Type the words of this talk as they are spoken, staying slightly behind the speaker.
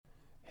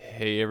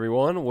Hey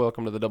everyone,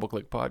 welcome to the Double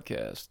Click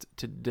Podcast.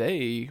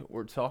 Today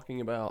we're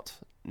talking about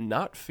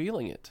not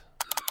feeling it.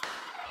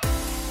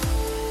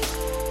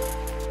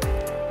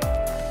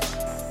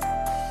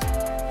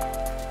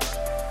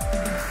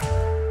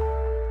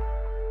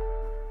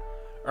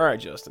 All right,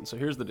 Justin, so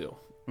here's the deal.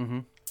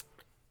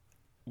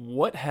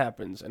 What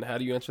happens and how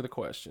do you answer the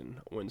question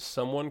when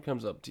someone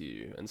comes up to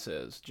you and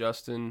says,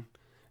 Justin,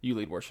 you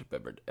lead worship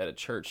at a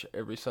church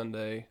every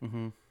Sunday.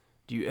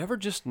 Do you ever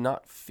just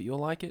not feel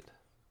like it?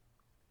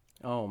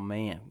 Oh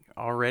man,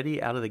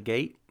 already out of the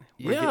gate,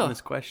 we're getting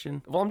this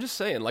question. Well, I'm just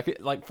saying,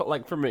 like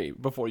for me,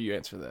 before you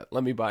answer that,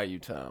 let me buy you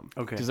time.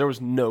 Okay. Because there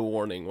was no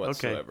warning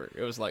whatsoever.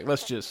 It was like,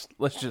 let's just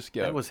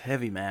go. That was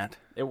heavy, Matt.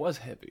 It was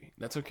heavy.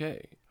 That's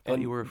okay.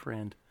 Thought you were a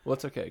friend. Well,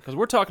 it's okay, because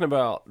we're talking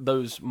about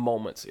those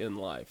moments in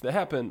life that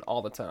happen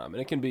all the time,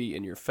 and it can be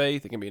in your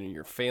faith, it can be in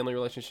your family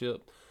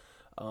relationship,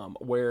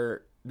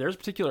 where there's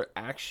particular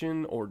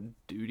action or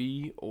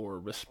duty or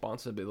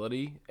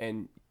responsibility,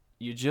 and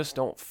you just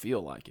don't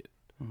feel like it.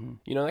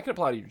 You know, that can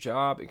apply to your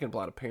job, it can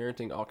apply to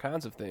parenting, all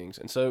kinds of things.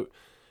 And so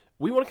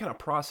we want to kind of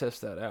process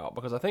that out,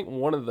 because I think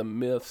one of the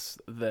myths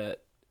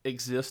that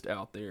exist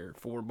out there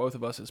for both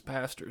of us as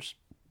pastors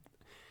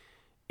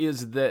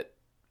is that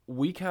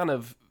we kind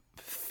of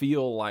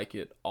feel like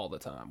it all the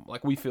time.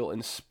 Like we feel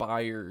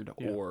inspired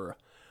or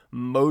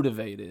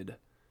motivated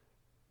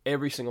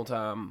every single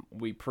time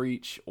we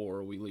preach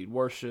or we lead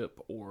worship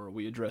or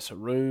we address a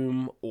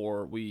room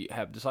or we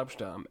have discipleship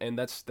time. And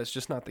that's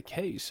just not the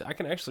case. I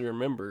can actually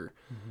remember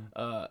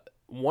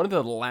one of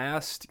the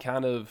last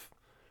kind of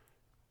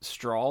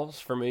straws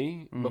for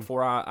me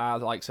before I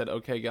like said,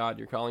 okay, God,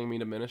 you're calling me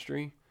to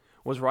ministry,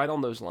 was right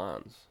on those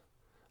lines.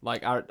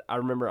 Like I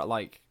remember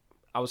like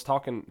I was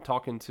talking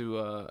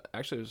to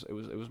actually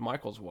it was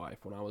Michael's wife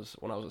when I was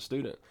a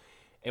student.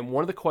 And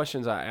one of the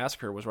questions I asked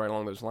her was right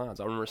along those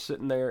lines. I remember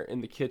sitting there in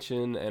the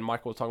kitchen, and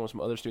Michael was talking with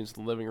some other students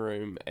in the living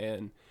room,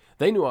 and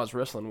they knew I was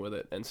wrestling with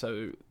it. And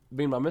so,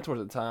 being my mentors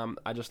at the time,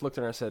 I just looked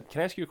at her and I said,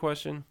 can I ask you a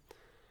question?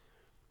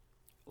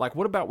 Like,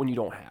 what about when you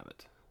don't have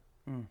it?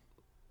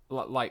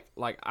 Like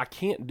I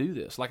can't do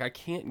this. Like, I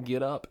can't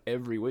get up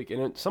every week.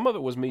 And some of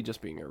it was me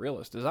just being a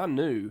realist, as I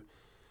knew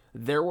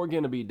there were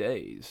going to be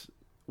days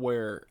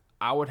where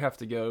I would have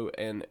to go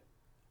and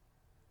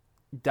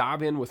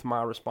dive in with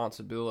my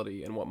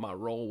responsibility and what my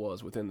role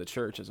was within the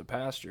church as a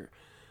pastor,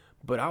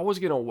 but I was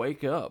going to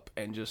wake up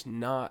and just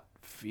not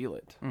feel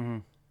it.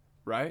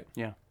 Right?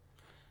 Yeah.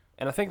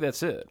 And I think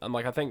that's it.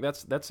 I think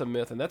that's a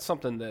myth, and that's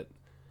something that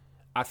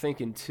I think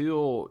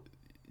until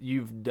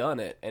you've done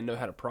it and know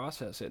how to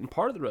process it, and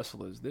part of the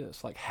wrestle is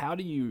this, like, how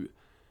do you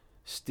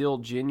still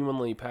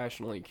genuinely,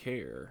 passionately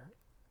care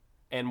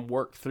and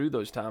work through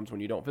those times when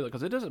you don't feel it?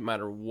 Because it doesn't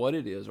matter what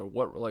it is or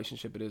what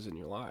relationship it is in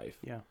your life.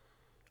 Yeah.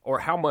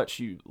 Or how much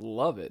you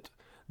love it,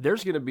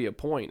 there's going to be a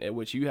point at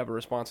which you have a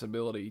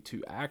responsibility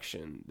to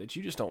action that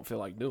you just don't feel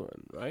like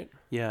doing, right?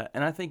 Yeah,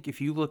 and I think if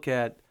you look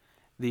at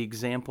the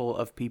example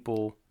of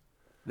people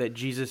that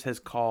Jesus has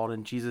called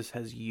and Jesus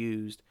has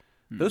used,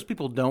 those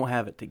people don't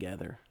have it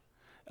together.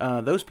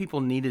 Those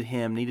people needed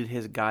him, needed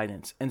his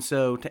guidance. And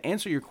so to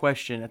answer your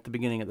question at the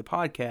beginning of the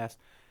podcast,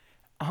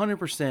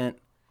 100%,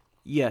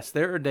 yes,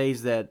 there are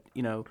days that,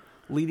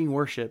 leading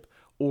worship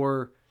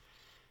or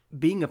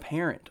being a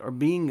parent or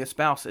being a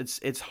spouse,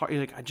 it's hard.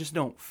 You're like, I just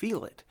don't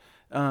feel it,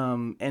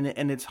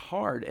 and it's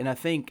hard. And I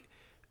think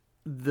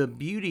the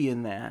beauty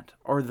in that,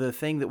 or the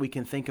thing that we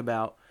can think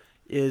about,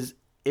 is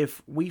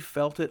if we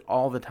felt it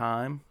all the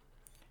time,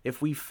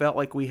 if we felt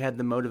like we had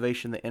the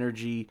motivation, the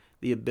energy,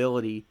 the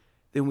ability,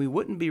 then we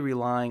wouldn't be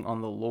relying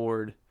on the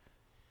Lord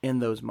in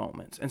those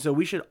moments. And so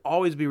we should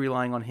always be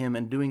relying on Him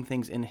and doing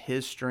things in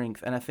His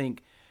strength. And I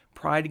think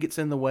pride gets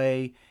in the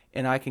way,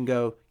 and I can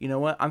go, you know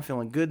what, I'm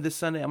feeling good this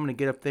Sunday. I'm going to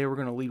get up there. We're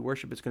going to lead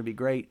worship. It's going to be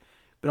great.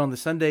 But on the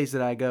Sundays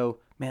that I go,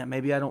 man,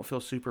 maybe I don't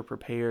feel super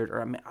prepared, or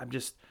I'm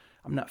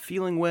not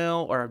feeling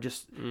well, or I'm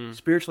just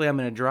spiritually, I'm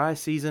in a dry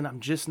season. I'm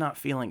just not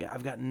feeling it.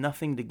 I've got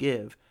nothing to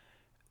give.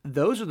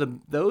 Those are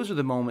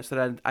the moments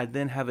that I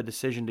then have a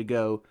decision to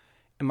go,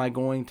 am I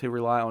going to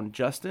rely on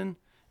Justin?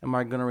 Am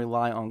I going to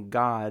rely on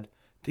God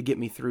to get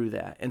me through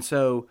that? And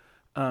so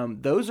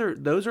those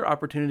are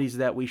opportunities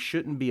that we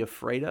shouldn't be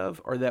afraid of,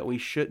 or that we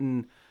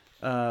shouldn't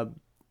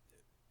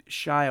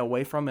shy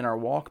away from in our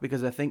walk,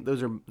 because I think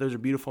those are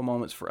beautiful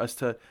moments for us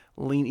to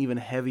lean even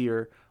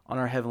heavier on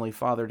our Heavenly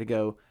Father to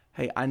go,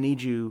 hey, I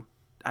need you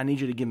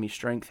to give me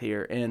strength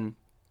here. And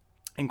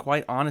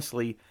quite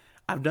honestly,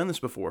 I've done this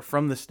before.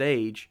 From the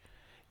stage,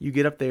 you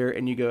get up there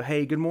and you go,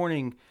 hey, good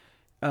morning.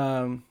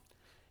 You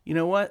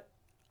know what?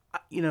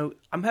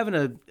 I'm having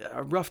a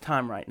rough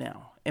time right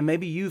now. And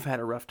maybe you've had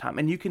a rough time,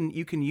 and you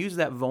can use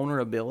that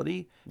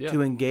vulnerability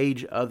to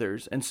engage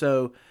others. And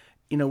so,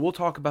 we'll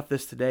talk about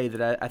this today,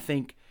 that I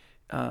think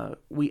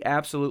we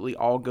absolutely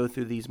all go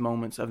through these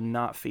moments of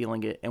not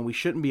feeling it, and we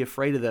shouldn't be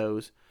afraid of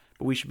those,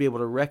 but we should be able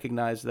to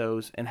recognize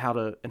those and how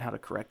to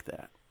correct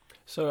that.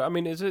 So, I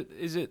mean, is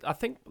it? I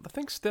think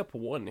step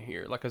one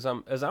here, like as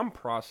I'm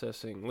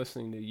processing,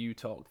 listening to you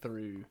talk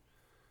through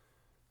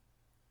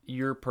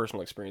your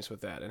personal experience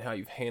with that and how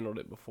you've handled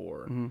it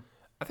before. Mm-hmm.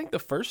 I think the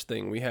first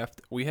thing we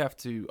have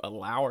to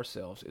allow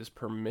ourselves is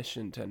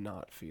permission to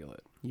not feel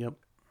it. Yep.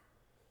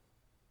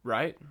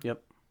 Right?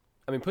 Yep.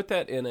 I mean, put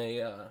that in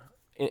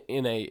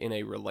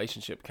a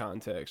relationship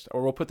context,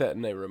 or we'll put that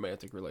in a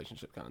romantic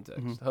relationship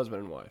context,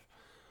 husband and wife.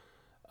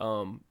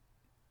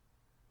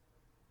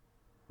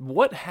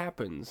 What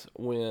happens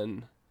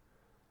when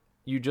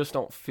you just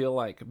don't feel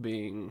like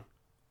being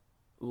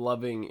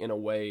loving in a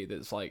way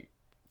that's like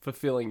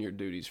fulfilling your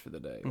duties for the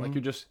day? Like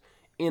you're just,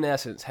 in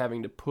essence,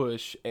 having to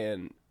push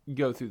and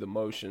go through the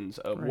motions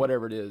of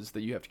whatever it is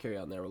that you have to carry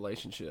out in that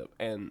relationship.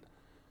 And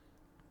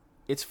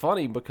it's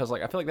funny because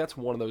like I feel like that's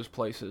one of those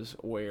places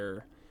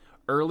where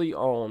early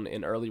on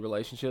in early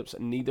relationships,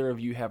 neither of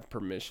you have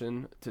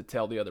permission to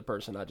tell the other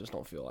person, I just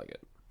don't feel like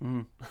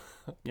it.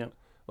 Yep.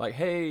 Like,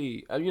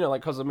 hey,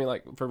 like, because I mean,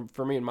 like,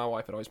 for me and my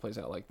wife, it always plays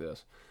out like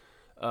this.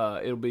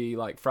 It'll be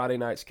like Friday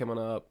nights coming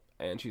up,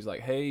 and she's like,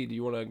 hey, do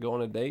you want to go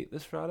on a date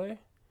this Friday?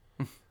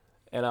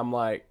 And I'm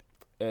like,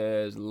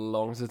 as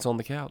long as it's on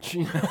the couch.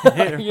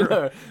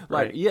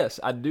 Like, yes,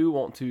 I do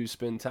want to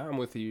spend time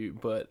with you,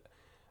 but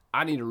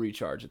I need to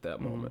recharge at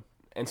that moment.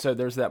 And so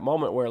there's that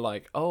moment where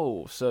like,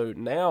 oh, so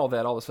now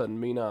that all of a sudden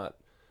me not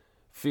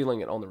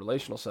feeling it on the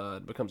relational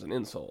side becomes an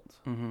insult.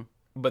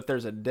 But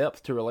there's a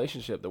depth to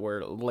relationship that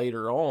where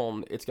later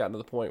on it's gotten to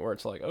the point where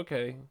it's like,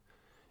 okay,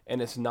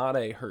 and it's not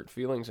a hurt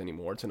feelings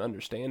anymore. It's an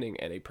understanding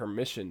and a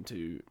permission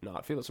to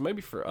not feel it. So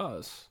maybe for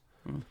us,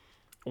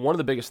 one of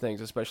the biggest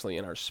things, especially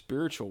in our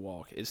spiritual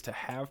walk, is to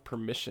have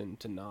permission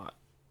to not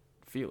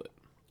feel it.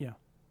 Yeah.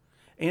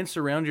 And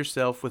surround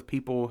yourself with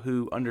people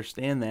who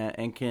understand that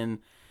and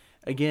can,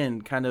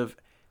 again, kind of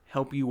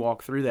help you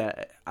walk through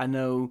that. I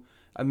know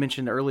I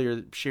mentioned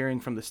earlier sharing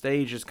from the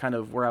stage is kind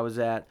of where I was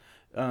at.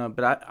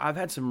 But I've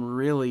had some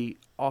really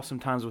awesome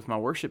times with my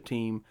worship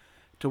team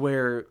to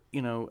where,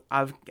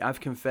 I've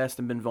confessed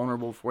and been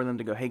vulnerable for them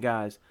to go, hey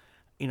guys,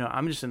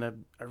 I'm just in a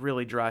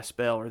really dry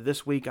spell, or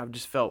this week I've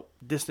just felt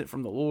distant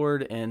from the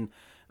Lord, and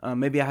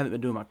maybe I haven't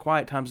been doing my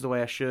quiet times the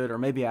way I should, or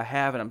maybe I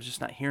have and I'm just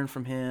not hearing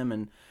from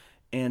Him.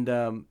 And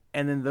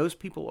then those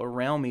people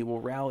around me will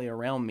rally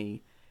around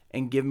me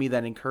and give me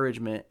that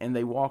encouragement, and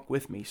they walk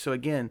with me. So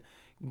again,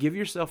 give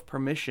yourself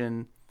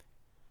permission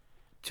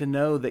to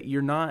know that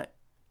you're not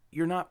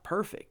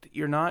perfect.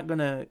 You're not going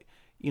to,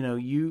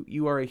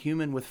 you are a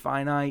human with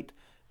finite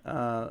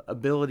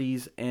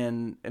abilities,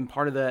 and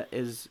part of that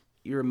is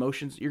your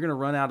emotions. You're going to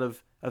run out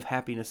of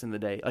happiness in the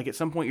day. Like at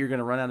some point you're going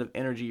to run out of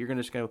energy. You're going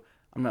to just go,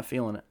 I'm not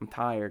feeling it. I'm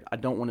tired. I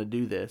don't want to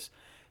do this.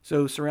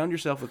 So surround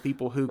yourself with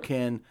people who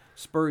can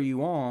spur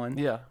you on,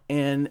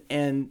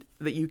 and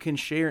that you can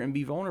share and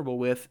be vulnerable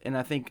with. And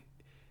I think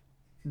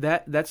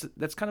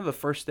that's kind of a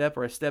first step,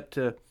 or a step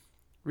to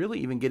really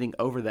even getting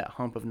over that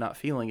hump of not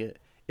feeling it,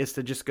 is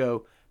to just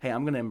go, hey,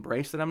 I'm going to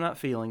embrace that I'm not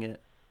feeling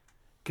it.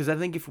 Because I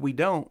think if we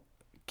don't,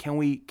 can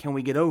we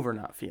get over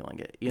not feeling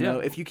it?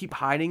 If you keep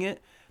hiding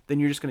it, then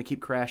you're just going to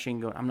keep crashing,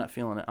 going, I'm not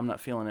feeling it. I'm not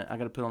feeling it. I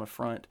got to put on a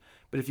front.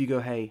 But if you go,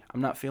 hey,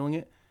 I'm not feeling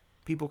it,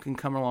 people can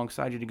come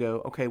alongside you to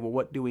go, okay, well,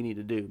 what do we need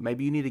to do?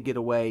 Maybe you need to get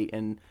away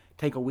and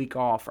take a week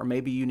off, or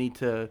maybe you need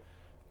to,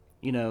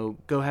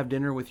 go have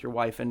dinner with your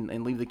wife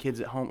and leave the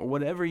kids at home, or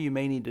whatever you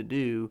may need to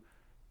do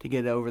to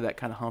get over that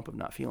kind of hump of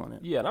not feeling it.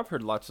 Yeah, and I've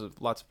heard lots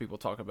of people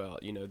talk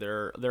about,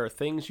 there are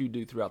things you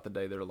do throughout the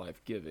day that are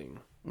life-giving,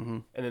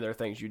 and then there are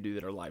things you do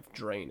that are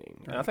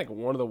life-draining. Right. And I think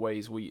one of the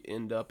ways we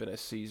end up in a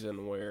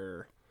season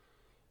where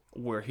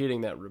we're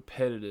hitting that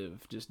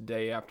repetitive, just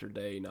day after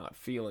day, not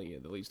feeling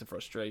it, that leads to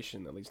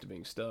frustration, that leads to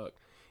being stuck,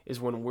 is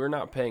when we're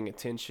not paying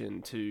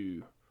attention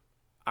to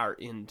our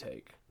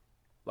intake,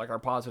 like our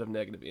positive,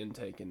 negative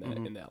intake in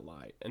that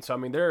light. And so, I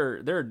mean,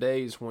 there are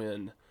days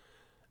when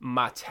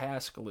my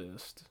task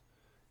list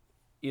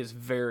is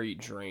very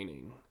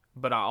draining,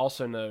 but I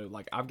also know,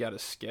 like, I've got a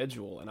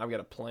schedule and I've got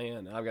a plan,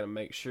 and I've got to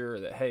make sure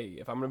that, hey,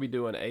 if I'm going to be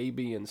doing A,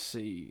 B, and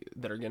C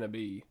that are going to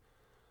be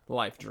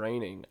life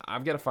draining,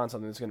 I've got to find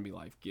something that's going to be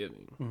life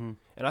giving.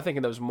 And I think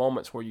in those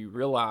moments where you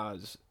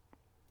realize,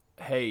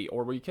 hey,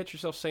 or where you catch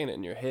yourself saying it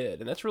in your head,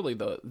 and that's really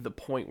the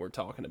point we're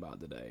talking about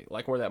today,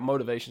 like where that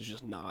motivation is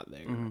just not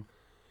there.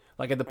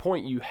 Like at the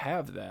point you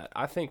have that,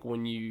 I think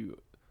when you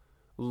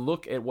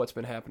look at what's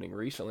been happening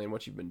recently and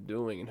what you've been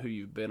doing and who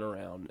you've been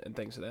around and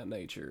things of that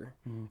nature,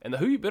 and the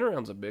who you've been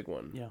around is a big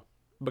one. Yeah,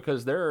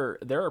 because there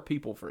are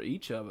people for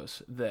each of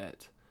us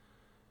that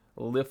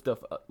lift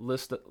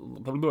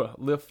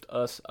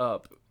us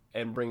up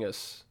and bring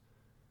us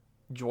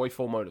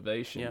joyful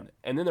motivation,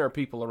 and then there are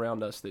people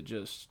around us that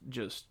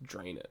just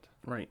drain it.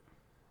 Right.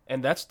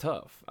 And that's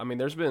tough. I mean,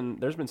 there's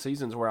been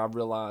seasons where I've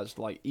realized,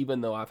 like,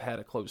 even though I've had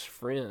a close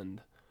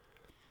friend,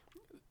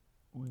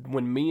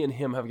 when me and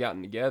him have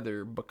gotten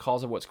together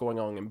because of what's going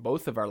on in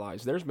both of our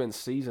lives, there's been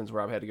seasons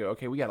where I've had to go,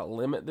 okay, we got to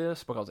limit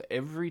this, because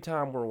every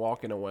time we're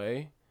walking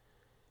away,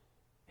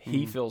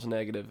 he feels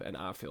negative and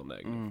I feel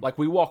negative. Like,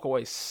 we walk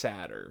away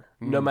sadder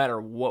no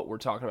matter what we're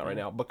talking about right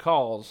now,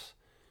 because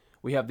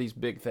we have these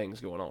big things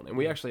going on. And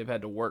we actually have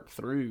had to work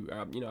through,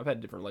 I've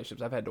had different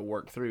relationships. I've had to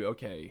work through,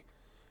 okay,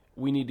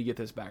 we need to get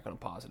this back on a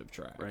positive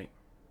track. Right.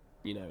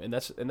 You know, and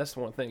that's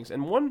one of the things.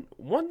 And one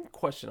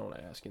question I want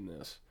to ask in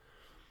this,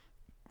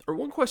 or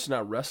one question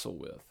I wrestle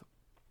with,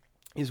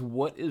 is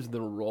what is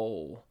the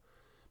role?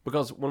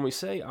 Because when we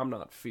say I'm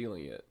not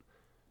feeling it,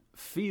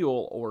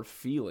 feel or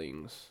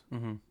feelings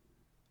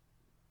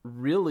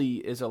really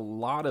is a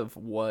lot of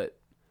what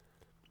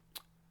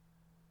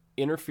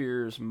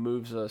interferes,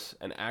 moves us,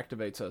 and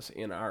activates us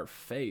in our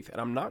faith. And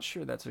I'm not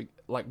sure that's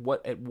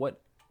at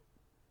what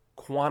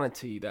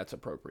quantity that's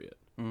appropriate.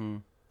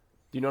 Do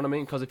you know what I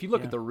mean? Because if you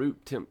look at the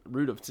root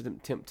of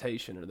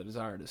temptation or the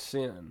desire to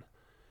sin,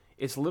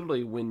 it's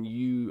literally when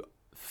you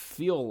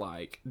feel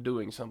like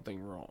doing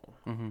something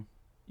wrong.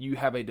 You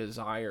have a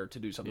desire to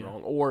do something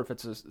wrong. Or if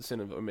it's a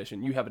sin of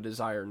omission, you have a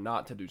desire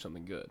not to do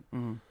something good.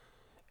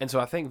 And so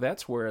I think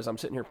that's where, as I'm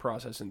sitting here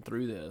processing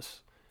through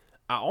this,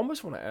 I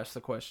almost want to ask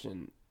the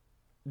question,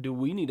 do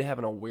we need to have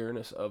an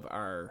awareness of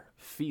our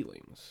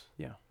feelings?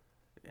 Yeah.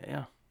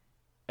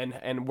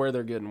 And where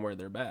they're good and where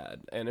they're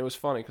bad. And it was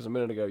funny because a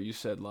minute ago you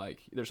said like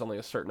there's only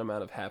a certain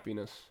amount of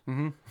happiness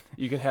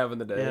you can have in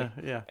the day.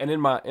 Yeah. And in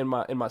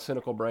my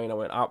cynical brain I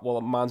went, well,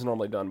 mine's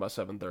normally done by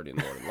 7:30 in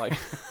the morning.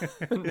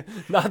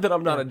 Like, not that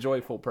I'm not a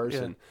joyful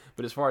person,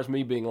 but as far as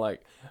me being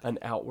like an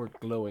outward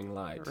glowing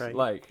light, Right.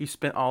 like You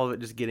spent all of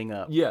it just getting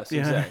up. yes,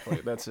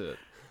 exactly. That's it.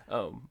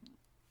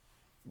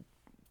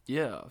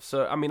 Yeah.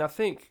 So I mean, I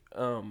think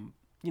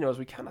as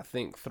we kind of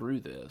think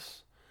through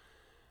this.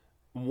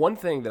 One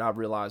thing that I've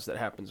realized that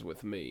happens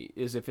with me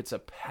is if it's a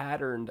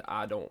pattern,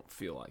 I don't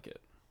feel like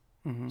it.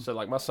 So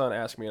like my son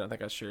asked me, and I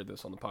think I shared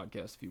this on the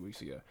podcast a few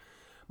weeks ago.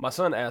 My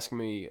son asked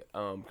me,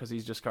 because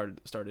he's just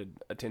started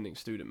attending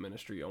student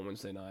ministry on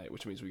Wednesday night,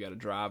 which means we got to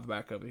drive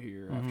back over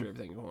here after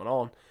everything going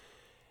on.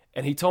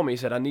 And he told me, he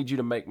said, I need you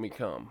to make me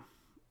come.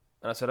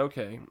 And I said,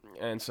 okay.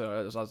 And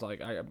so I was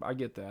like, I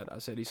get that.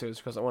 He says,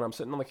 because when I'm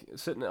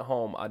sitting at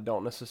home, I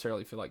don't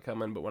necessarily feel like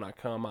coming, but when I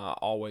come, I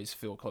always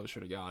feel closer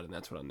to God, and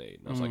that's what I need.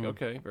 And I was like,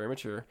 okay, very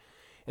mature.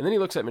 And then he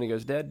looks at me and he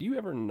goes, Dad, do you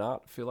ever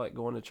not feel like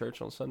going to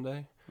church on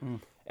Sunday?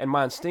 And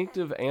my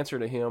instinctive answer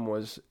to him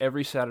was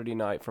every Saturday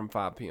night from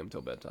 5 p.m.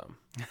 till bedtime.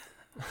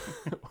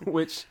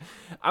 Which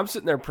I'm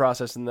sitting there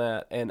processing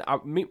that, and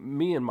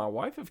me and my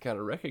wife have kind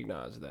of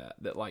recognized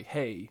that like,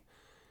 hey,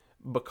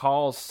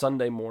 because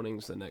Sunday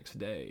morning's the next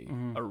day,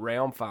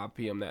 around 5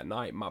 p.m. that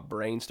night, my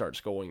brain starts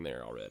going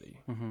there already.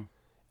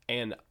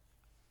 And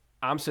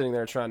I'm sitting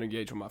there trying to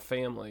engage with my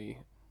family,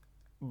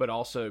 but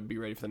also be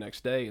ready for the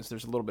next day. And so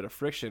there's a little bit of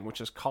friction, which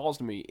has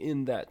caused me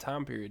in that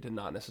time period to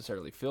not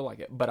necessarily feel like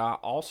it. But I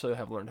also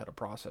have learned how to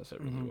process it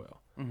really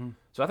well.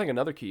 So I think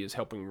another key is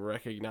helping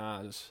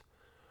recognize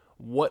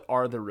what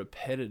are the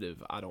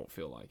repetitive I don't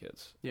feel like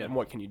it's, and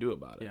what can you do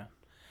about it. Yeah.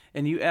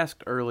 And you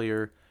asked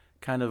earlier,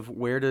 kind of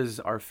where does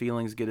our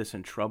feelings get us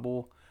in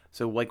trouble?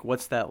 So like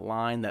what's that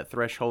line, that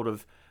threshold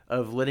of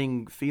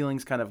letting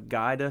feelings kind of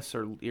guide us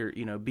or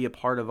be a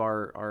part of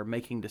our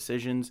making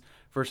decisions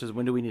versus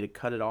when do we need to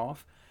cut it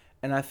off?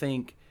 And I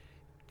think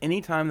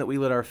anytime that we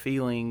let our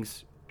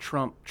feelings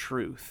trump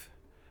truth.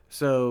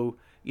 So,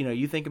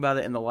 you think about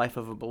it in the life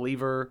of a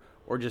believer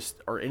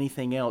or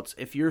anything else.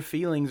 If your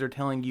feelings are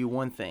telling you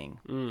one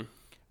thing,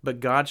 but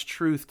God's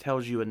truth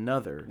tells you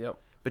another,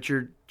 but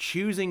you're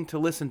choosing to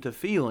listen to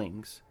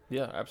feelings,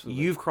 yeah,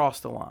 absolutely, you've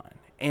crossed the line.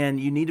 And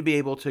you need to be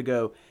able to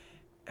go,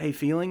 hey,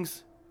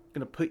 feelings,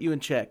 I'm going to put you in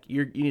check.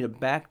 You need to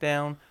back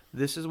down.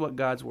 This is what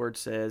God's word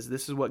says.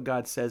 This is what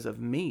God says of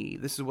me.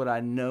 This is what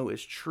I know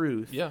is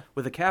truth,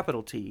 with a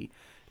capital T.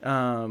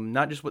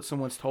 Not just what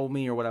someone's told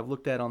me or what I've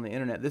looked at on the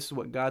internet. This is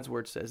what God's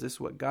word says. This is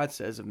what God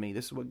says of me.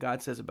 This is what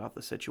God says about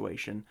the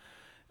situation.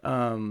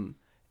 And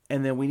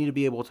then we need to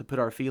be able to put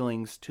our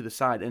feelings to the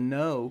side and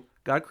know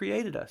God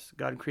created us.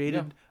 God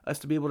created us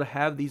to be able to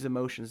have these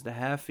emotions, to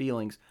have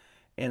feelings.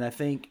 And I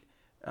think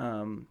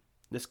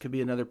this could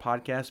be another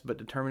podcast, but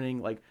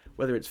determining like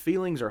whether it's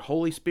feelings or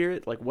Holy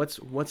Spirit, like what's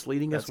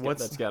leading us.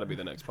 That's got to be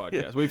the next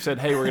podcast. We've said,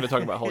 hey, we're going to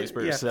talk about Holy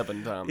Spirit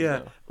 7 times. Yeah,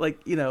 now.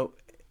 like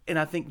and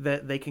I think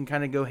that they can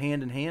kind of go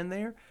hand in hand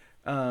there.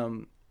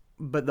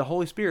 But the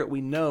Holy Spirit,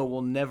 we know,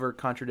 will never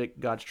contradict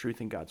God's truth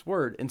and God's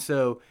word. And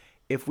so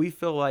if we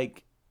feel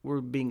like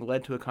we're being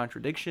led to a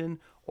contradiction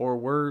or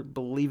we're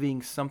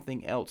believing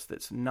something else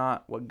that's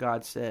not what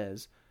God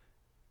says,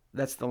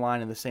 that's the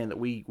line in the sand that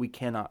we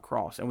cannot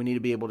cross. And we need to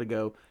be able to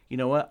go, you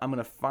know what, I'm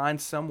going to find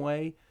some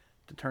way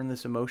to turn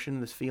this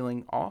emotion, this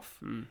feeling off.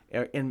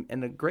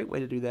 And a great way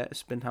to do that is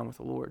spend time with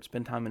the Lord,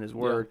 spend time in His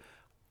Word,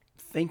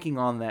 thinking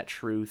on that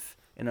truth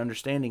and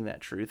understanding that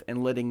truth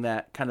and letting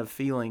that kind of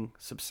feeling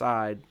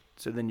subside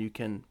so then you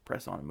can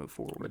press on and move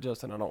forward. But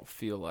Justin, I don't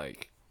feel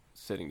like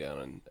sitting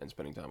down and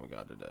spending time with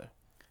God today.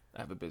 I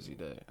have a busy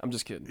day. I'm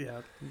just kidding.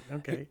 Yeah.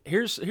 Okay.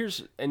 Here's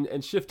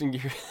and shifting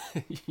gear.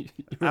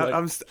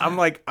 I'm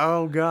like,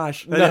 oh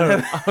gosh.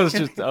 No, I was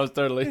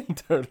totally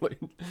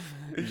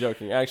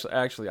joking.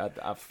 Actually,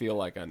 I feel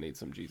like I need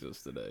some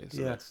Jesus today.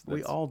 So that's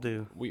we all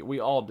do. We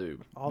all do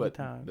all the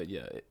time. But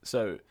yeah,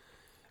 so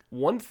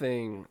one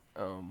thing,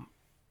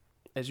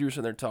 as you were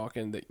sitting there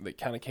talking, that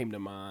kind of came to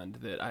mind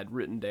that I'd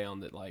written down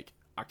that like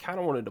I kind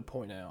of wanted to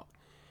point out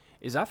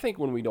is I think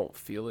when we don't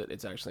feel it,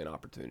 it's actually an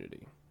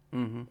opportunity.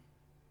 Mm-hmm.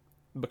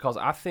 Because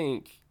I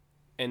think,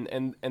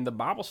 and the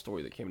Bible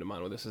story that came to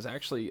mind with this is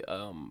actually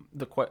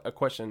a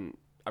question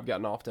I've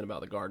gotten often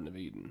about the Garden of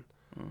Eden.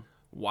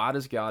 Why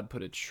does God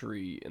put a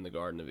tree in the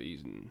Garden of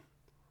Eden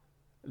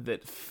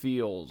that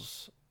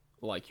feels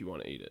like you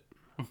want to eat it?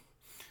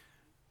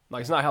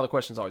 Like, it's not how the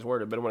question's always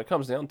worded, but when it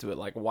comes down to it,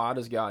 like, why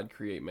does God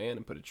create man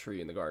and put a tree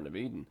in the Garden of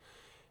Eden?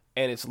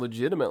 And it's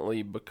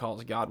legitimately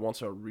because God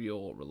wants a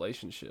real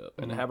relationship.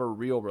 And to have a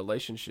real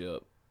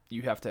relationship,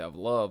 you have to have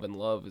love, and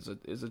love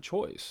is a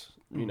choice.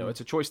 You know,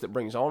 it's a choice that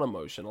brings on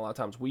emotion. A lot of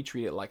times we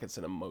treat it like it's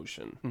an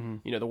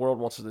emotion. You know, the world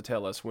wants us to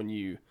tell us when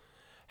you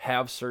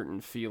have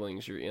certain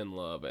feelings, you're in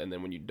love, and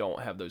then when you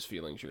don't have those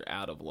feelings, you're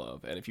out of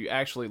love. And if you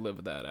actually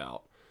live that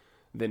out,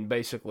 then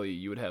basically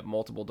you would have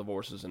multiple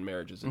divorces and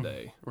marriages a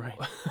day. Right.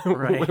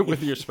 Right.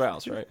 with your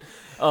spouse, right?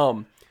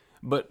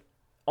 But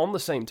on the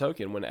same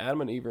token, when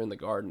Adam and Eve are in the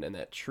garden and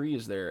that tree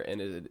is there,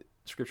 and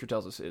Scripture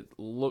tells us it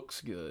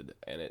looks good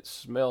and it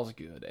smells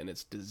good and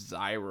it's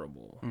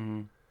desirable,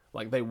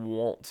 like they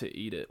want to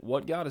eat it.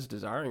 What God is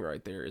desiring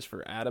right there is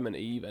for Adam and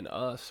Eve and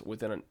us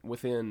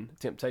within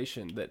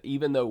temptation, that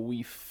even though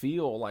we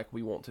feel like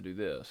we want to do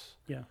this,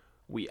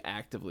 we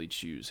actively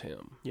choose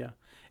Him. Yeah.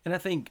 And I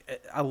think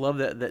I love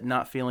that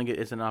not feeling it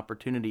is an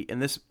opportunity.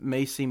 And this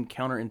may seem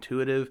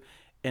counterintuitive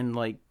and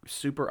like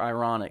super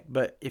ironic,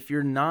 but if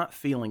you're not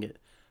feeling it,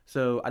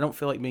 so I don't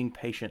feel like being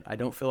patient, I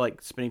don't feel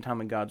like spending time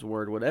in God's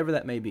Word, whatever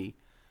that may be,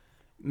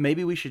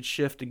 maybe we should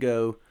shift to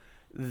go,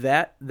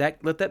 that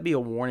let that be a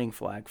warning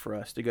flag for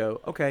us to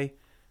go, okay,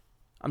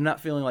 I'm not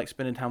feeling like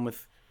spending time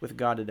with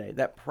God today.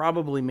 That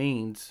probably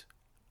means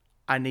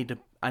I need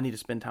to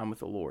spend time with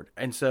the Lord.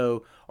 And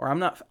so, or I'm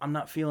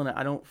not feeling it.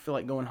 I don't feel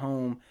like going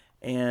home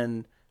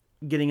and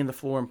getting in the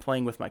floor and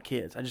playing with my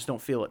kids. I just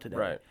don't feel it today.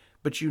 Right.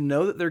 But you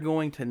know that they're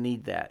going to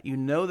need that. You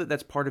know that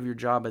that's part of your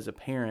job as a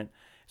parent.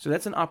 So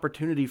that's an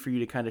opportunity for you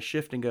to kind of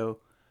shift and go,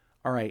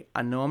 all right,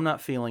 I know I'm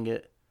not feeling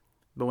it,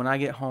 but when I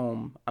get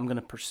home, I'm going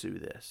to pursue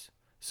this.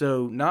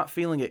 So not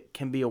feeling it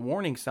can be a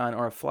warning sign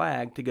or a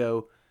flag to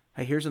go,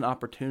 hey, here's an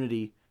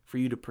opportunity for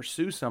you to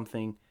pursue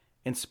something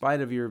in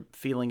spite of your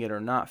feeling it or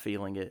not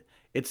feeling it.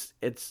 It's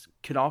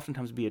could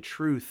oftentimes be a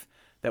truth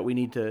that we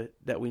need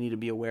to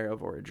be aware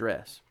of or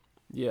address.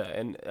 Yeah,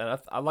 and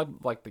I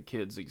like the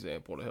kids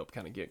example to help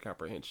kind of get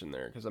comprehension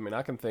there, because I mean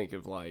I can think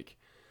of like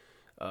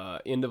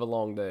end of a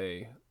long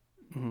day,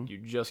 you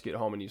just get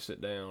home and you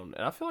sit down,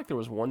 and I feel like there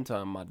was one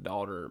time my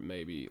daughter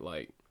maybe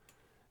like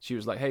she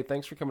was like, hey,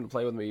 thanks for coming to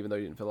play with me even though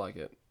you didn't feel like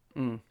it,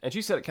 and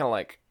she said it kind of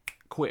like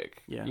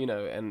quick, you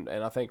know, and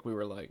I think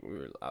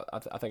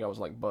I think I was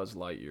like Buzz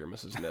Lightyear,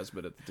 Mrs.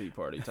 Nesbitt at the tea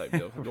party type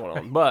deal going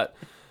on, but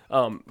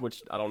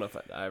which I don't know if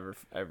I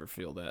ever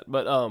feel that,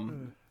 but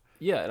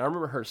yeah, and I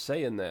remember her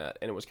saying that,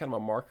 and it was kind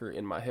of a marker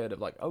in my head of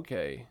like,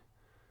 okay,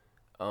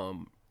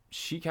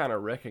 she kind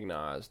of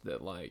recognized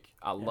that like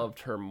I loved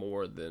her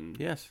more than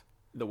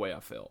the way I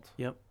felt.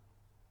 Yep.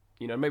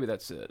 You know, maybe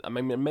that's it. I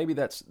mean, maybe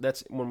that's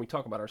when we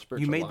talk about our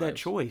spiritual You made lives. that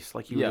choice,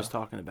 like you were just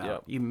talking about.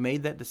 Yep. You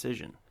made that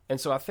decision.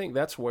 And so I think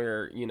that's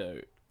where, you know,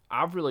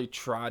 I've really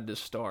tried to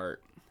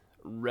start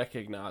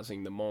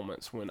recognizing the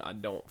moments when I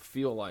don't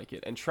feel like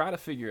it and try to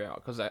figure out,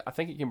 because I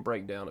think it can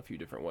break down a few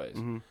different ways.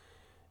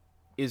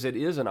 It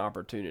is an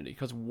opportunity,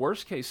 because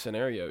worst case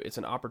scenario, it's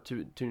an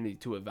opportunity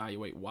to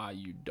evaluate why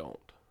you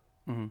don't.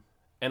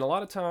 And a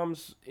lot of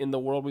times in the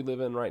world we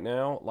live in right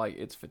now, like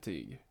it's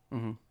fatigue.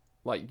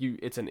 Like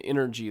it's an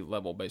energy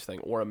level based thing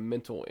or a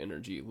mental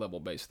energy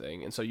level based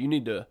thing. And so you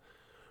need to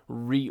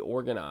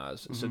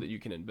reorganize so that you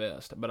can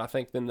invest. But I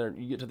think then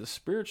you get to the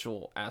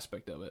spiritual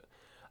aspect of it.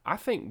 I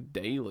think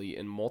daily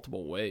in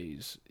multiple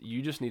ways,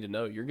 you just need to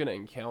know you're going to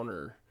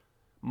encounter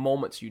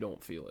moments you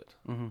don't feel it.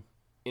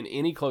 In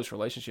any close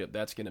relationship,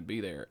 that's going to be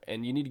there.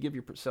 And you need to give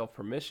yourself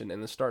permission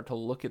and then start to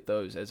look at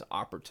those as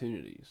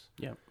opportunities.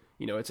 Yep.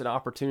 You know, it's an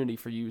opportunity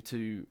for you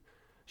to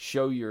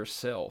show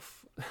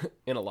yourself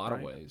in a lot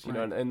of ways. You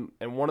know,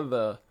 and one of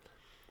the,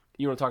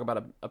 you want to talk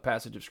about a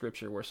passage of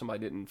Scripture where somebody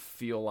didn't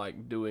feel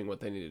like doing what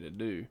they needed to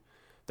do.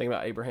 Think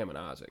about Abraham and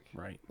Isaac.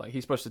 Right. Like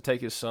he's supposed to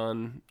take his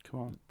son.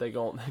 They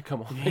go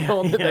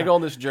Yeah, they go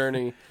on this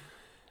journey.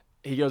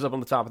 He goes up on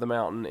the top of the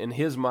mountain. In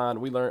his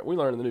mind, we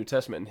learn in the New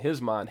Testament, in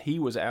his mind, he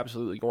was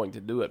absolutely going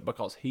to do it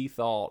because he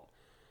thought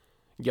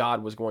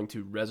God was going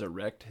to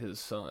resurrect his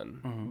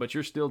son. But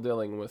you're still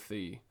dealing with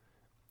the,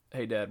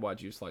 hey, Dad,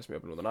 why'd you slice me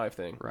open with a knife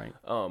thing? Right.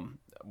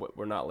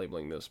 We're not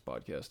labeling this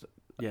podcast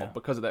Yeah.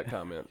 because of that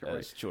comment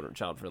as right.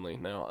 child-friendly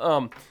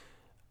now.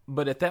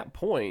 But at that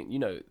point, you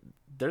know,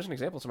 there's an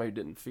example of somebody who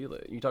didn't feel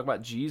it. You talk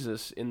about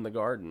Jesus in the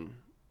garden,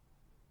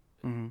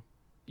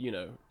 you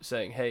know,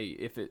 saying, hey,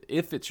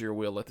 if it's your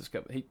will, let this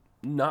come. He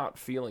not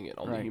feeling it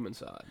on the human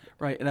side.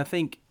 Right. And I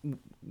think,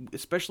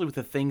 especially with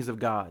the things of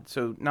God,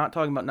 so not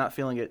talking about not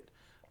feeling it,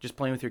 just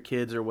playing with your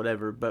kids or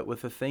whatever, but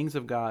with the things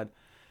of God,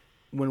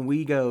 when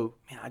we go,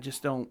 man, I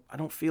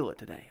don't feel it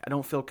today. I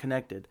don't feel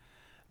connected.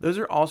 Those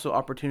are also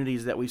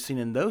opportunities that we've seen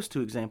in those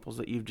two examples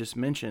that you've just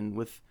mentioned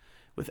with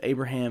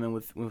Abraham and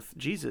with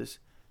Jesus,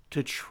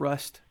 to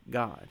trust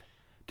God.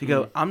 to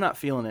go, I'm not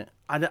feeling it.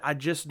 I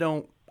just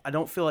don't. I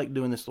don't feel like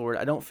doing this, Lord.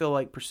 I don't feel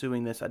like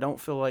pursuing this. I don't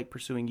feel like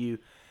pursuing you.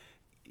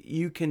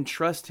 You can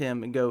trust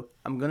him and go,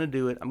 I'm going to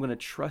do it. I'm going to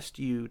trust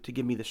you to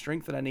give me the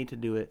strength that I need to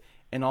do it.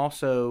 And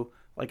also,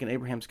 like in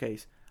Abraham's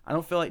case, I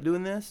don't feel like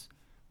doing this,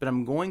 but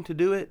I'm going to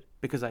do it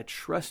because I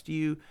trust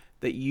you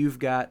that you've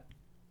got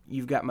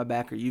my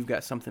back, or you've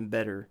got something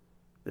better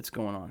that's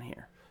going on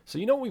here. So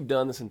you know what we've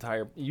done this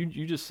entire... You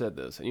just said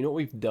this. And you know what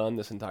we've done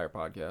this entire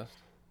podcast?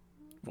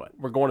 What?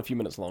 We're going a few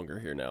minutes longer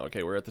here now.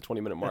 Okay, we're at the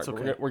 20-minute mark. That's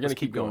okay. We're going to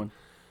keep going.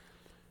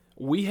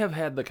 We have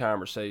had the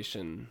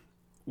conversation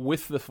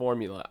with the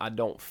formula, I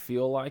don't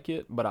feel like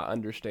it, but I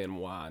understand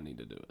why I need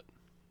to do it.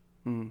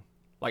 Mm.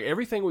 Like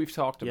everything we've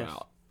talked Yes.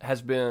 about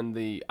has been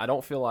the, I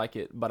don't feel like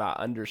it, but I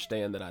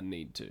understand that I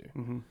need to.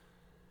 Mm-hmm.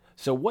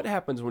 So what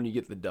happens when you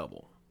get the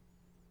double?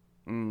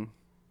 Mm.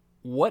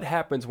 What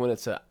happens when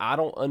it's a, I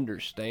don't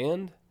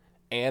understand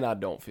and I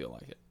don't feel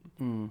like it?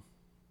 Mm.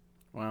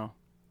 Wow.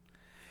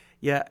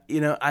 Yeah,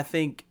 you know, I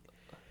think,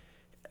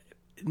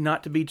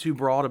 not to be too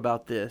broad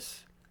about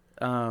this,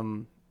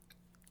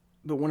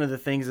 but one of the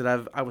things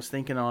that I was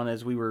thinking on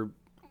as we were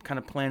kind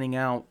of planning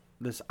out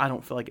this I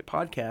Don't Feel Like It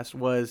podcast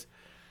was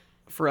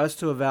for us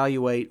to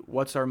evaluate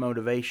what's our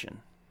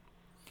motivation.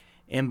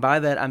 And by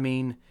that, I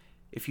mean,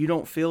 if you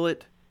don't feel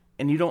it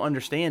and you don't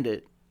understand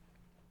it,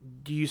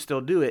 do you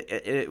still do it?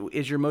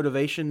 Is your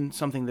motivation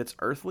something that's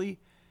earthly?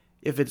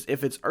 If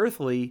it's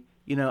earthly,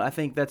 you know, I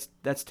think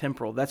that's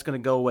temporal. That's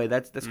going to go away.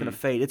 That's going to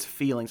fade. It's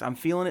feelings. I'm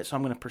feeling it, so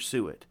I'm going to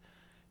pursue it.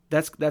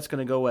 That's going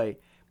to go away.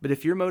 But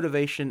if your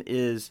motivation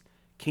is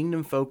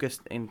kingdom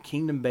focused and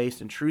kingdom based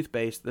and truth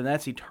based, then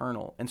that's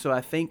eternal. And so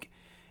I think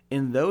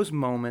in those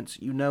moments,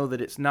 you know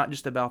that it's not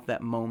just about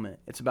that moment.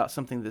 It's about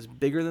something that's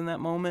bigger than that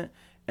moment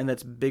and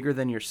that's bigger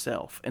than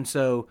yourself. And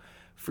so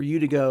for you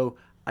to go,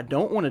 I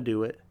don't want to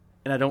do it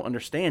and I don't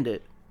understand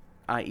it,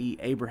 i.e.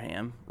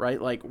 Abraham, right?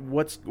 Like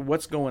what's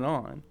going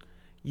on?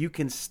 You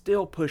can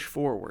still push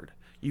forward.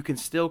 You can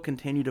still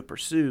continue to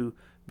pursue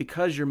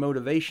because your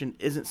motivation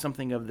isn't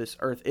something of this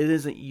earth. It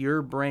isn't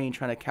your brain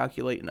trying to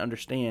calculate and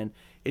understand.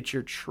 It's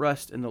your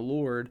trust in the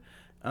Lord,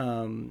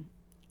 and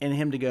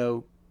Him to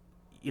go,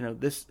 you know,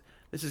 this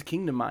is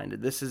kingdom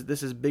minded. This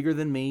is bigger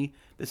than me.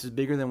 This is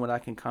bigger than what I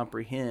can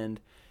comprehend.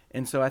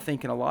 And so I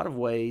think in a lot of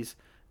ways,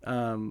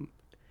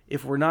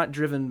 if we're not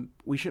driven,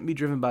 we shouldn't be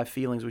driven by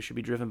feelings. We should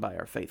be driven by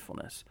our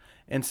faithfulness.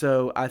 And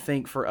so I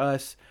think for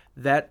us,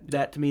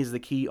 that to me is the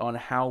key on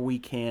how we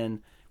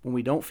can, when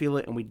we don't feel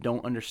it and we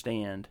don't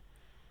understand,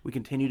 we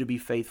continue to be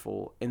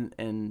faithful,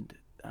 and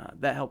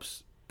that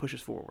helps push us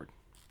forward.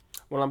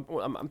 Well,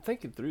 I'm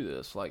thinking through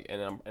this, like,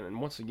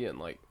 and once again,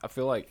 like, I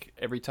feel like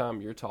every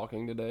time you're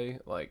talking today,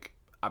 like,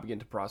 I begin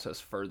to process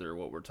further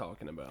what we're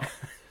talking about,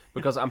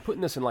 because I'm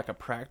putting this in like a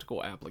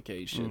practical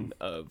application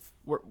of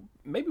where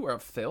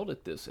I've failed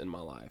at this in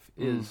my life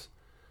is.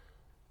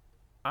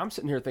 I'm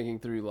sitting here thinking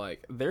through,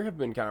 like, there have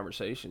been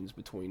conversations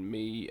between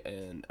me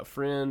and a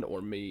friend,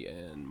 or me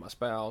and my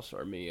spouse,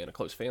 or me and a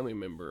close family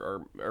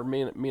member, or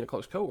me and a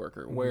close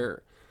coworker,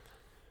 where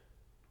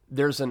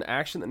there's an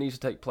action that needs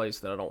to take place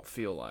that I don't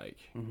feel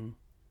like,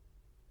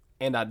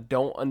 and I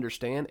don't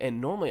understand,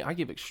 and normally I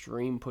give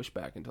extreme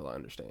pushback until I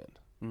understand.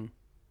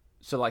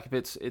 So, like, if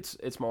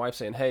it's my wife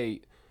saying,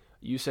 hey,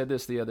 you said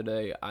this the other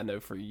day, I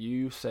know for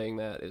you saying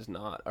that is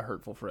not a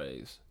hurtful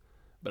phrase,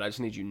 but I just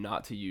need you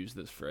not to use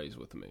this phrase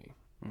with me.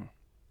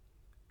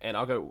 And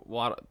I'll go,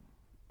 well,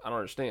 I don't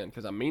understand,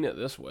 because I mean it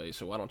this way,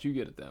 so why don't you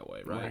get it that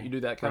way, right? You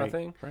do that kind of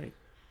thing? Right.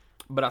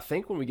 But I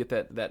think when we get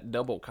that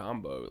double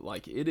combo,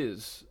 like, it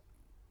is,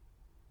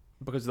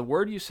 because the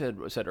word you said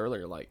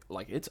earlier, like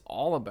it's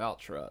all about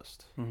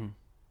trust.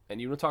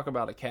 And you want to talk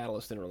about a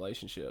catalyst in a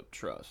relationship,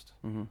 trust.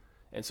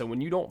 And so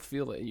when you don't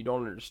feel it and you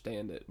don't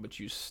understand it, but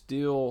you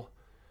still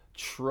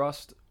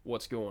trust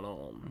what's going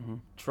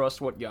on,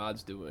 trust what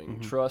God's doing,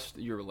 trust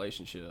your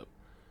relationship,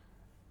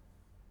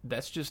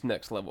 that's just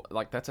next level.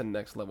 Like, that's a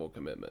next level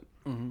commitment.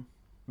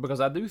 Because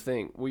I do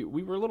think we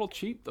were a little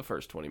cheap the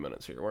first 20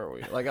 minutes here, weren't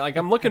we? Like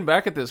I'm looking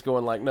back at this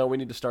going like, no, we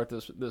need to start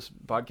this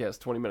podcast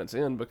 20 minutes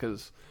in,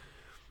 because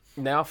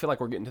now I feel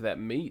like we're getting to that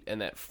meat and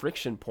that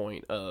friction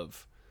point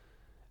of,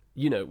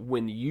 you know,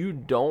 when you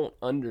don't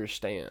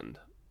understand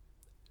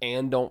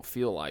and don't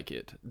feel like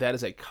it, that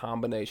is a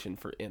combination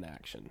for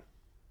inaction.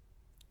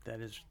 That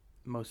is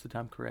most of the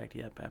time correct.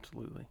 Yep,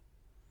 absolutely.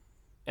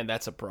 And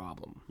that's a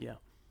problem. Yeah.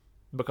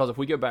 Because if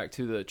we go back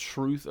to the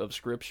truth of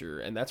Scripture,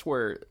 and that's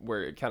where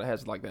it kind of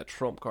has like that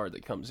trump card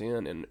that comes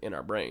in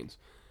our brains.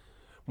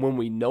 When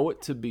we know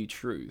it to be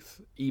truth,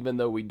 even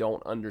though we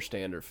don't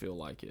understand or feel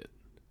like it,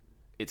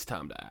 it's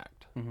time to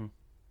act.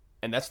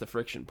 And that's the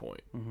friction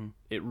point.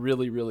 It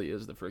really, really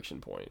is the friction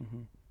point.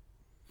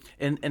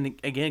 And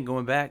again,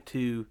 going back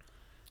to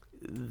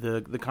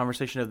the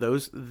conversation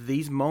of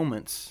these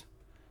moments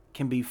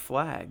can be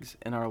flags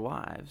in our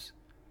lives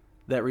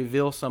that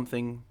reveal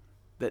something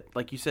that,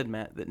 like you said,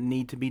 Matt, that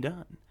need to be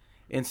done.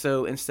 And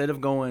so instead of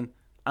going,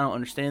 I don't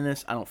understand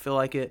this, I don't feel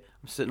like it,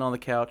 I'm sitting on the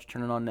couch,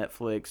 turning on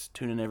Netflix,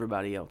 tuning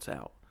everybody else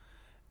out.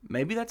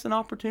 Maybe that's an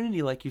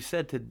opportunity, like you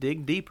said, to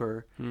dig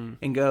deeper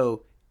and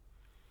go,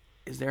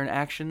 is there an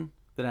action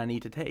that I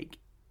need to take?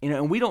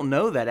 And we don't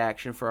know that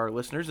action for our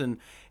listeners, and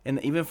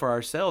even for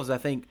ourselves. I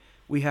think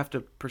we have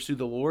to pursue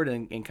the Lord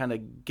and kind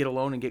of get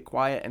alone and get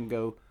quiet and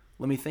go,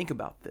 let me think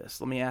about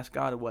this. Let me ask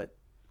God what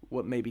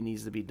maybe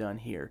needs to be done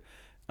here.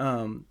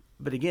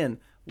 But again,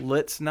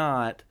 let's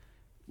not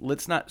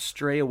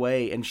stray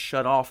away and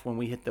shut off when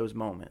we hit those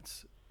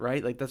moments,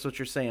 right? Like that's what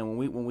you're saying.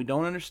 When we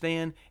don't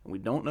understand and we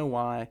don't know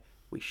why,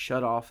 we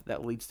shut off.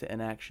 That leads to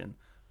inaction.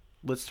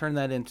 Let's turn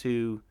that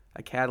into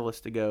a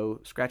catalyst to go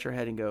scratch our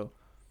head and go,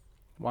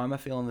 why am I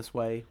feeling this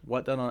way?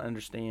 What don't I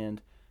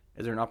understand?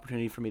 Is there an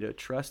opportunity for me to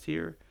trust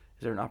here?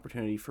 Is there an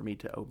opportunity for me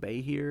to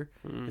obey here?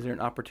 Is there an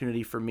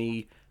opportunity for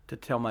me to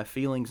tell my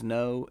feelings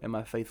no and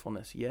my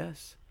faithfulness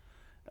yes?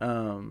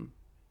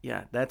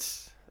 Yeah,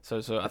 that's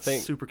I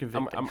think super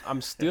convicting.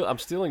 I'm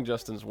stealing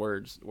Justin's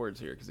words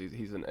here because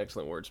he's an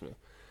excellent wordsmith.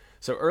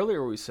 So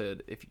earlier we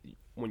said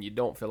when you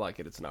don't feel like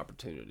it, it's an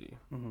opportunity.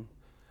 Mm-hmm.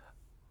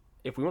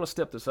 If we want to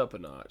step this up a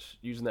notch,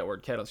 using that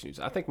word catalyst,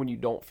 I think when you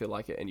don't feel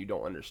like it and you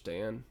don't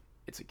understand,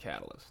 it's a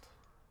catalyst.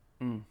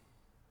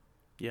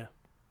 Yeah,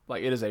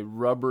 like it is a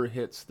rubber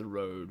hits the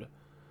road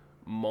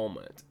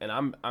moment.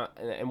 And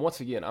and once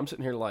again, I'm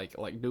sitting here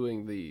like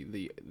doing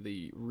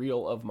the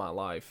reel of my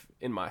life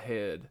in my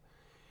head,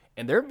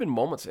 and there have been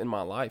moments in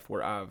my life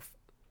where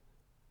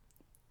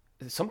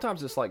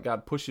sometimes it's like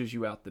God pushes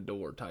you out the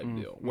door type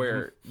deal,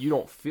 where you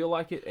don't feel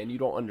like it and you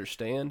don't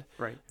understand.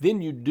 Right.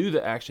 Then you do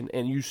the action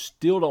and you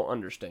still don't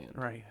understand.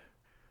 Right.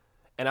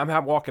 And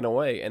I'm walking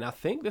away, and I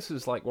think this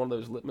is like one of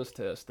those litmus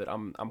tests that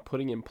I'm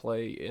putting in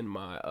play in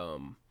my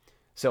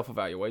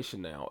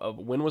self-evaluation now of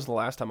when was the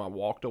last time I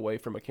walked away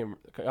from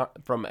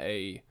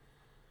a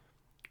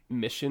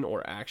mission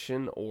or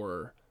action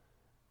or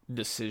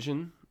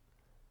decision,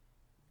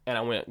 and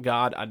I went,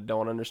 God, I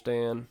don't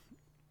understand,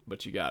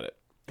 but you got it.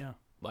 Yeah.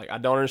 Like I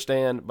don't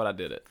understand, but I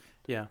did it.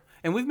 Yeah.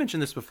 And we've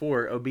mentioned this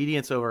before,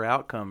 obedience over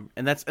outcome,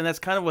 and that's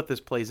kind of what this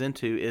plays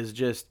into is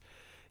just,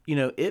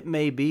 it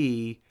may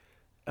be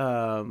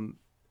when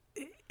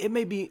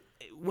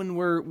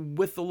we're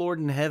with the Lord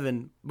in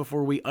heaven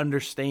before we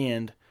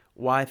understand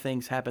why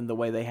things happened the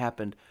way they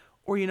happened.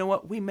 Or you know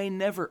what? We may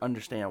never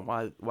understand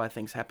why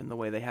things happen the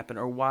way they happen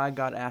or why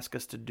God asked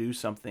us to do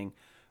something.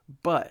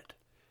 But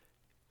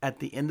at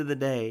the end of the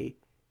day,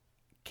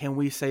 can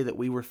we say that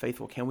we were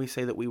faithful? Can we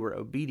say that we were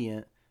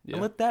obedient? Yeah.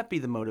 And let that be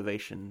the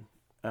motivation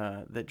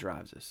that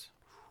drives us.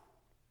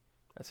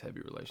 That's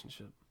heavy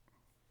relationship.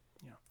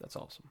 Yeah, that's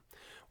awesome.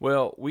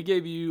 Well, we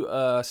gave you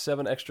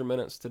 7 extra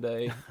minutes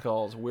today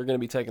because we're going to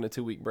be taking a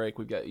 2-week break.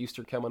 We've got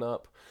Easter coming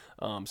up.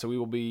 So we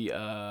will be,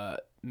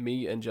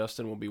 me and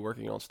Justin will be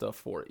working on stuff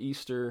for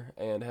Easter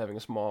and having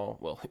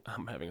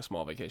I'm having a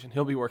small vacation.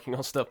 He'll be working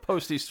on stuff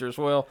post-Easter as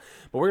well.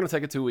 But we're going to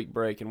take a 2-week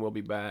break and we'll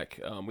be back.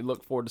 We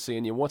look forward to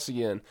seeing you. Once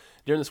again,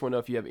 during this window,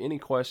 if you have any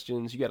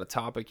questions, you got a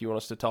topic you want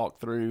us to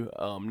talk through,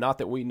 not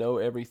that we know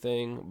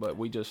everything, but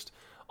we just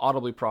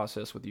audibly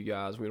process with you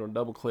guys. We want to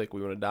double click,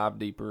 we want to dive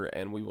deeper,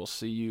 and we will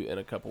see you in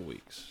a couple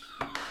weeks.